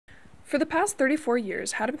For the past 34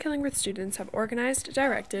 years, Haddam-Killingworth students have organized,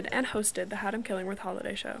 directed, and hosted the Haddam-Killingworth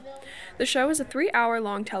Holiday Show. The show is a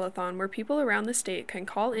 3-hour-long telethon where people around the state can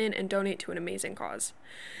call in and donate to an amazing cause.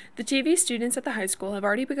 The TV students at the high school have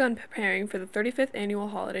already begun preparing for the 35th annual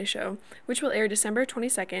holiday show, which will air December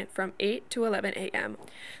 22nd from 8 to 11 a.m.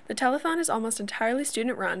 The telethon is almost entirely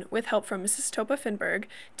student-run, with help from Mrs. Topa Finberg,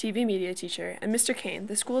 TV media teacher, and Mr. Kane,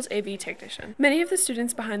 the school's AV technician. Many of the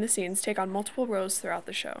students behind the scenes take on multiple roles throughout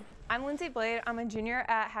the show. I'm Lindsay Blade. I'm a junior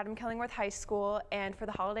at Haddam-Killingworth High School, and for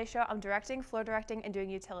the holiday show, I'm directing, floor directing, and doing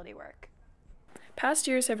utility work. Past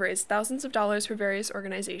years have raised thousands of dollars for various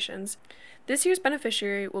organizations. This year's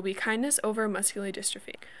beneficiary will be Kindness Over Muscular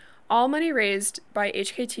Dystrophy. All money raised by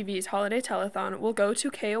HKTV's Holiday Telethon will go to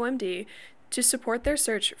KOMD to support their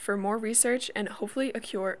search for more research and hopefully a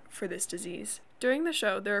cure for this disease. During the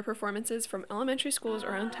show, there are performances from elementary schools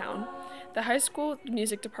around town. The high school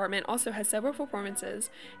music department also has several performances,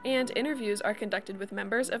 and interviews are conducted with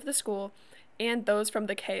members of the school and those from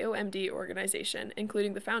the KOMD organization,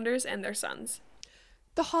 including the founders and their sons.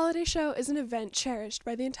 The holiday show is an event cherished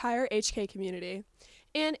by the entire HK community,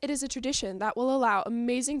 and it is a tradition that will allow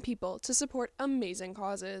amazing people to support amazing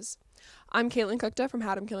causes. I'm Caitlin Kukta from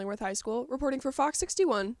Haddam-Killingworth High School, reporting for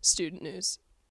FOX61 Student News.